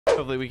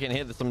Hopefully we can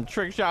hit some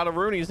trick shot of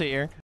Rooney's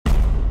here.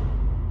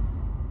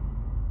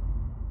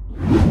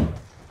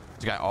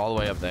 This guy all the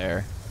way up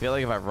there. I feel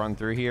like if I run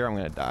through here, I'm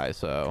gonna die.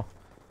 So,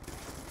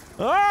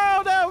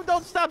 oh no!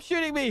 Don't stop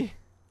shooting me.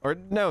 Or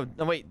no,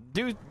 wait.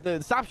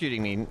 Stop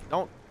shooting me.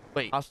 Don't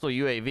wait. Hostile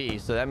UAV.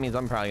 So that means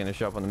I'm probably gonna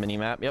show up on the mini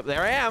map. Yep,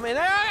 there I am, and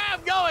there I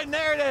am going.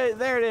 There it is.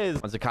 There it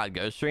is. Once a COD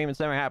Ghost stream, it's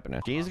never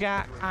happening. She's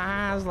got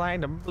eyes like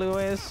the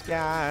bluest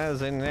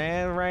skies in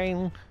that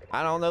rain.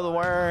 I don't know the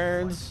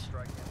words.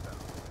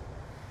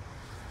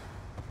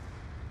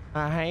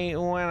 I hate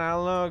when I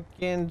look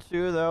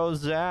into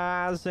those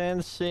eyes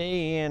and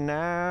see an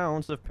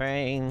ounce of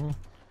pain.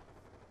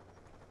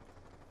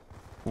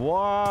 Whoa,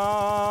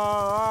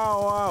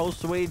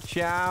 sweet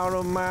child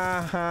of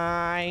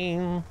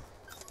mine.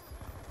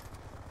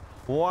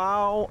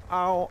 Whoa,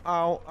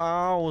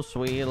 oh,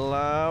 sweet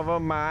love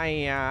of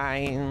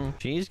mine.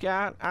 She's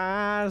got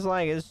eyes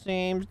like it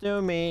seems to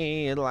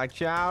me, like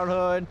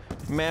childhood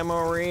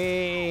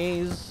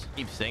memories.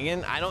 Keep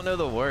singing? I don't know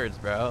the words,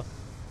 bro.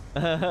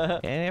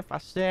 And if I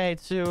stay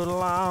too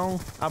long,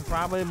 I'll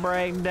probably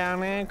break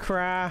down and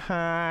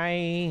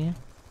cry.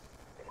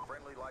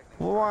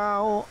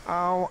 Whoa,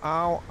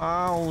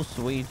 oh,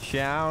 sweet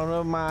child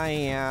of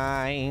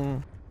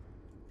mine.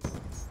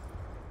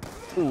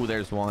 Ooh,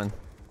 there's one.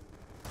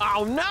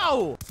 Oh,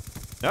 no!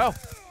 No!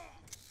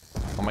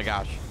 Oh, my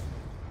gosh.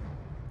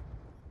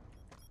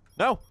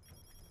 No!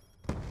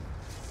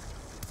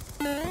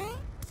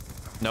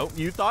 Nope,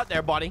 you thought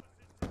there, buddy.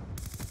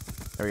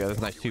 There we go, that's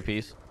a nice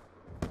two-piece.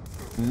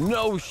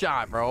 No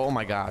shot, bro. Oh,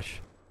 my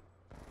gosh.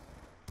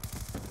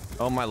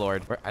 Oh, my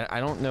lord. I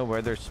don't know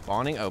where they're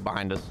spawning. Oh,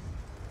 behind us.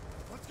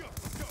 Let's go.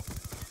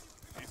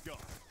 He's gone.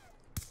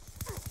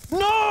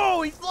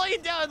 No! He's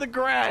laying down in the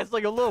grass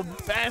like a little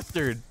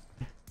bastard.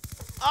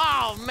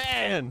 Oh,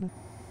 man.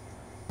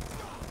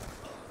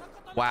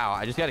 Wow,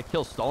 I just got a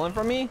kill stolen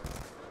from me?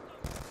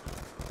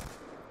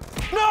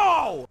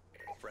 No!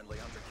 Friendly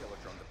hunter killer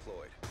drone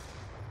deployed.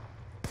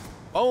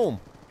 Boom.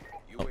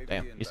 Oh,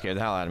 damn. He scared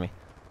the hell out of me.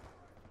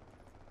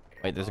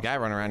 Wait, there's a guy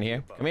running around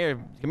here. Come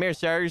here,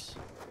 sirs.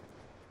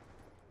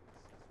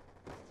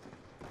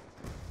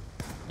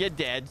 You're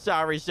dead.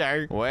 Sorry,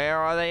 sir. Where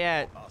are they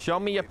at? Show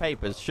me your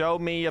papers. Show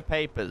me your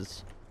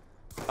papers.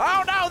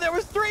 Oh, no, there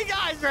was 3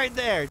 guys right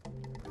there.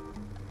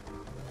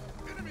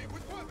 Enemy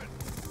with weapon.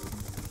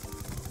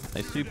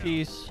 Nice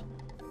 2-piece.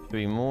 Should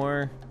be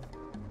more.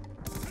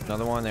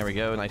 Another one. There we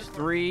go. Nice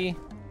 3.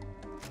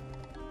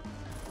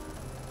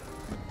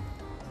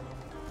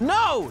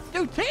 No!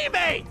 Dude,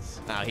 teammates!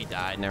 Oh, he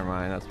died. Never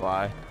mind. That's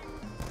why.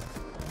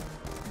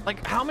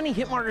 Like, how many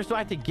hit markers do I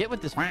have to get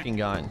with this fucking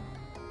gun?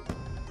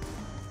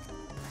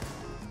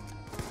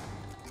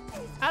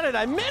 How did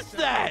I miss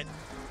that?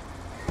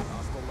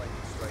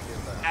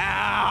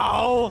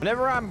 Ow!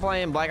 Whenever I'm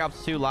playing Black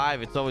Ops 2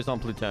 live, it's always on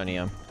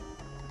plutonium.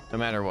 No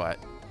matter what.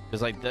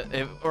 Because, like,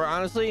 or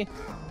honestly,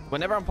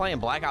 whenever I'm playing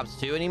Black Ops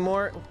 2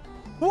 anymore,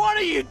 what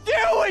are you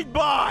doing,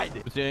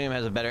 bud? Plutonium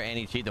has a better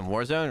anti-cheat than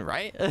Warzone,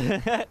 right?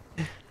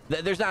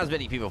 There's not as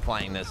many people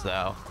playing this,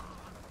 though.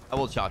 I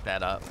will chalk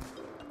that up.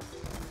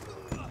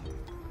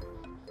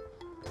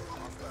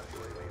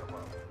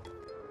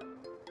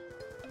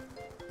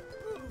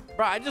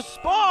 Bro, I just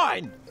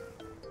spawned!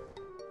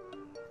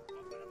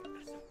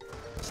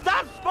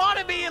 Stop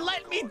spawning me and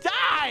let me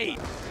die!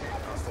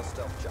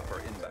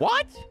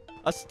 What?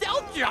 A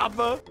stealth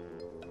chopper?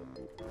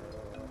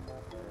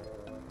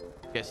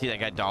 You guys see that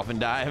guy dolphin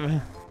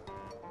dive?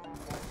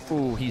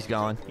 Ooh, he's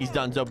gone. He's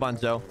donezo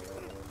bunzo.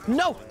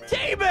 No!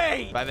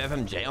 Teammate! If I have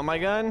FMJ on my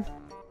gun?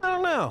 I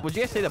don't know. Would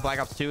you guys say that Black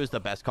Ops 2 is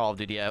the best Call of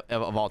Duty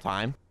of all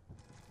time?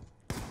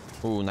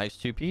 Ooh, nice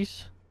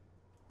 2-piece.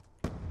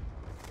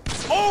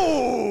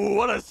 Oh,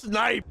 what a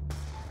snipe!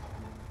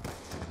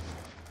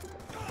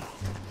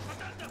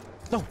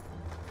 No.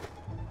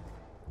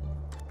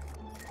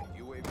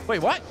 Wait,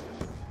 what?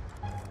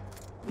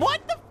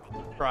 What the?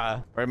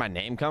 Bruh. Where did my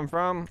name come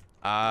from?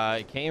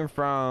 It came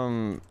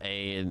from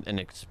an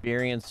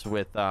experience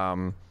with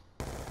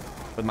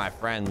my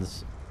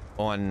friends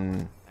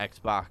on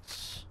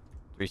Xbox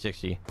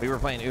 360. We were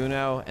playing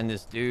Uno, and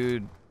this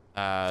dude,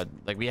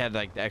 like we had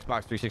like the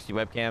Xbox 360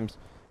 webcams,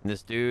 and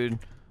this dude,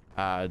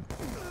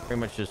 pretty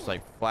much just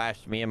like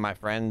flashed me and my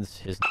friends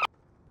his,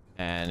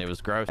 and it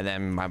was gross. And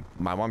then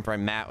my one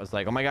friend Matt was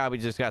like, "Oh my God, we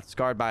just got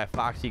scarred by a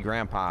Foxy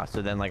Grandpa."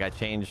 So then like I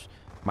changed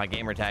my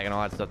gamer tag and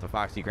all that stuff to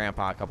Foxy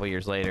Grandpa a couple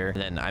years later.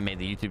 And then I made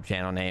the YouTube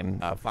channel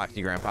name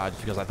Foxy Grandpa just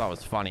because I thought it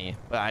was funny.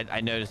 But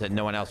I noticed that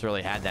no one else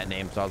really had that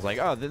name, so I was like,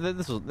 oh,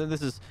 this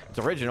is it's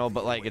original,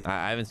 but like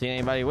I haven't seen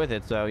anybody with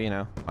it, so you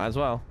know, might as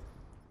well.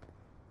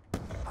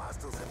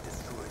 Hostiles have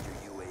destroyed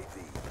your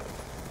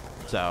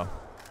UAV. So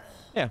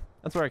yeah,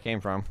 that's where it came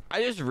from.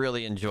 I just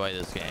really enjoy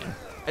this game.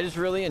 I just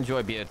really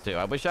enjoy BO2.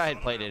 I wish I had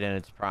played it in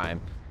its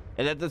prime.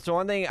 And that's the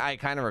one thing I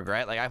kind of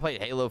regret. Like I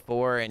played Halo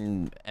 4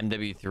 and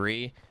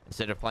MW3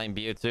 instead of playing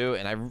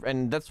BO2,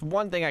 and that's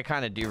one thing I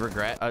kind of do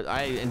regret.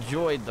 I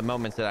enjoyed the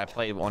moments that I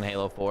played on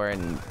Halo 4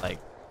 and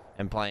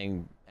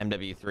playing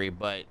MW3,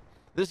 but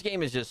This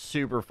game is just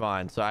super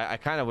fun, so I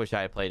kind of wish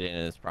I had played it in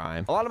its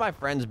prime. A lot of my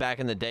friends back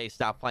in the day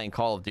stopped playing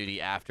Call of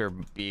Duty after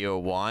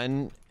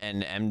BO1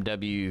 and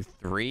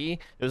MW3. It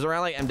was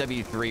around like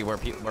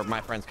MW3 where my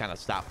friends kind of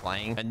stopped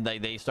playing, and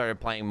they started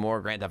playing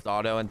more Grand Theft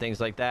Auto and things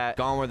like that.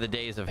 Gone were the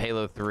days of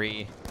Halo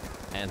 3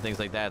 and things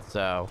like that,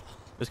 so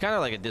it was kind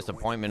of like a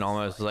disappointment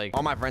almost. Like,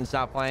 all my friends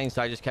stopped playing,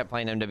 so I just kept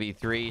playing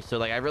MW3. So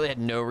like I really had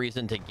no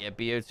reason to get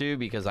BO2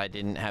 because I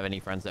didn't have any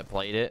friends that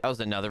played it. That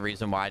was another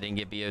reason why I didn't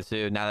get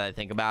BO2 now that I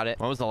think about it.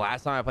 When was the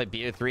last time I played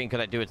BO3, and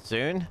could I do it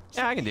soon?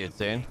 Yeah, I can do it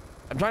soon.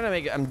 I'm trying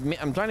to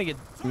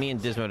get me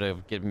and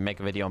Dismo to make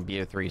a video on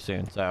BO3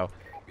 soon. So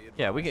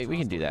yeah, we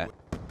can do that.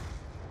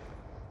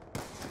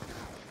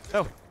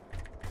 No.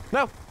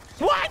 No.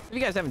 What? If you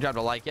guys haven't dropped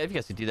a like yet, if you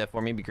guys could do that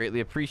for me, it'd be greatly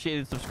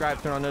appreciated.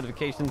 Subscribe, turn on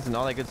notifications, and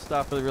all that good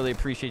stuff. Really, really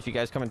appreciate you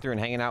guys coming through and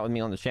hanging out with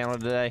me on the channel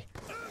today.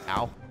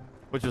 Ow.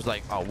 Which was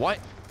like, oh, what?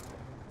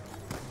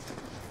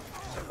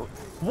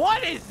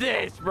 What is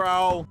this,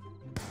 bro?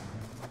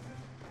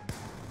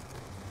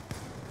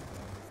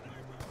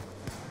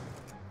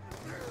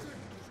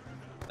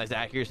 Nice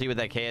accuracy with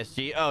that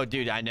KSG. Oh,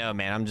 dude, I know,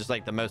 man. I'm just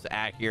like the most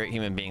accurate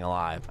human being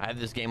alive. I have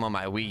this game on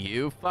my Wii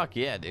U. Fuck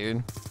yeah,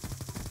 dude.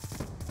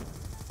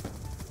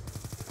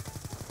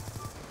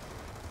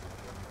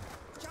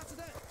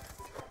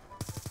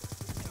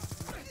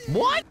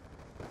 What?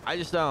 I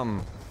just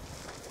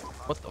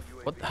what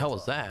the hell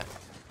was that?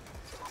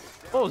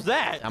 What was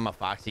that? I'm a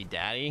Foxy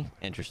daddy.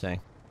 Interesting.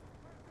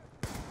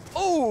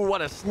 Oh,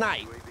 what a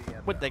snipe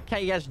with the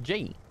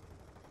KSG.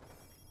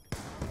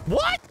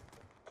 What?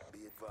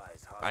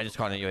 I just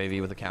caught a UAV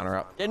with a counter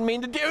up. Didn't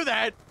mean to do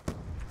that.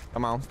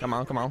 Come on, come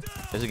on, come on.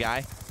 There's a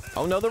guy.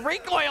 Oh no, the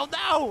recoil,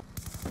 no!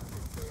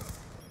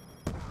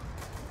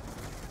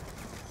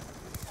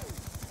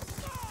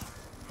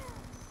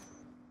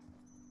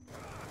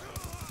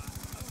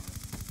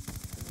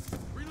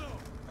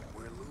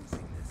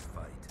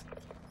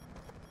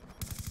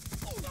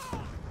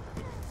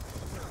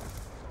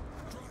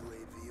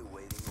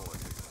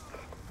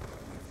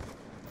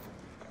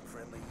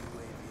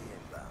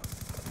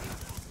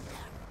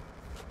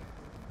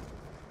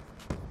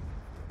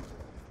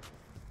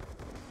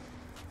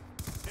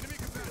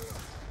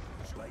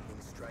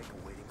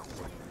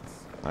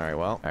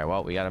 All right,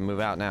 well, we got to move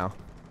out now.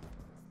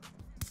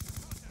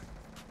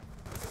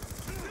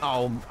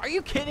 Oh, are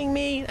you kidding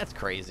me? That's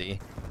crazy.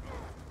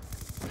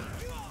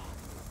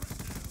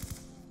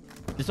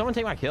 Did someone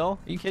take my kill?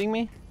 Are you kidding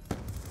me?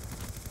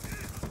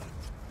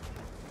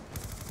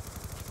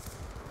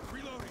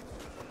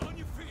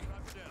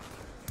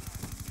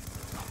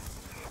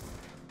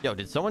 Yo,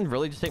 did someone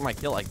really just take my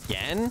kill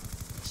again?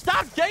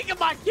 Stop taking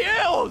my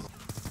kills!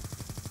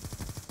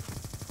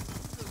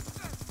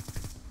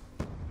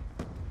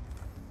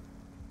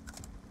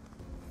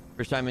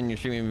 First time in your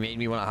stream made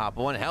me want to hop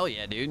on. Hell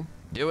yeah, dude.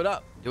 Do it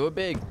up. Do it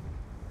big.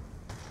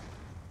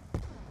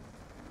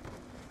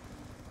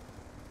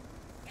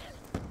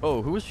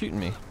 Oh, who was shooting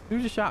me?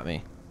 Who just shot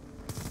me?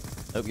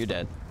 Oh, you're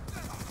dead.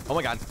 Oh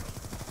my god.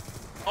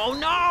 Oh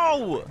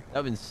no!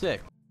 That would've been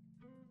sick.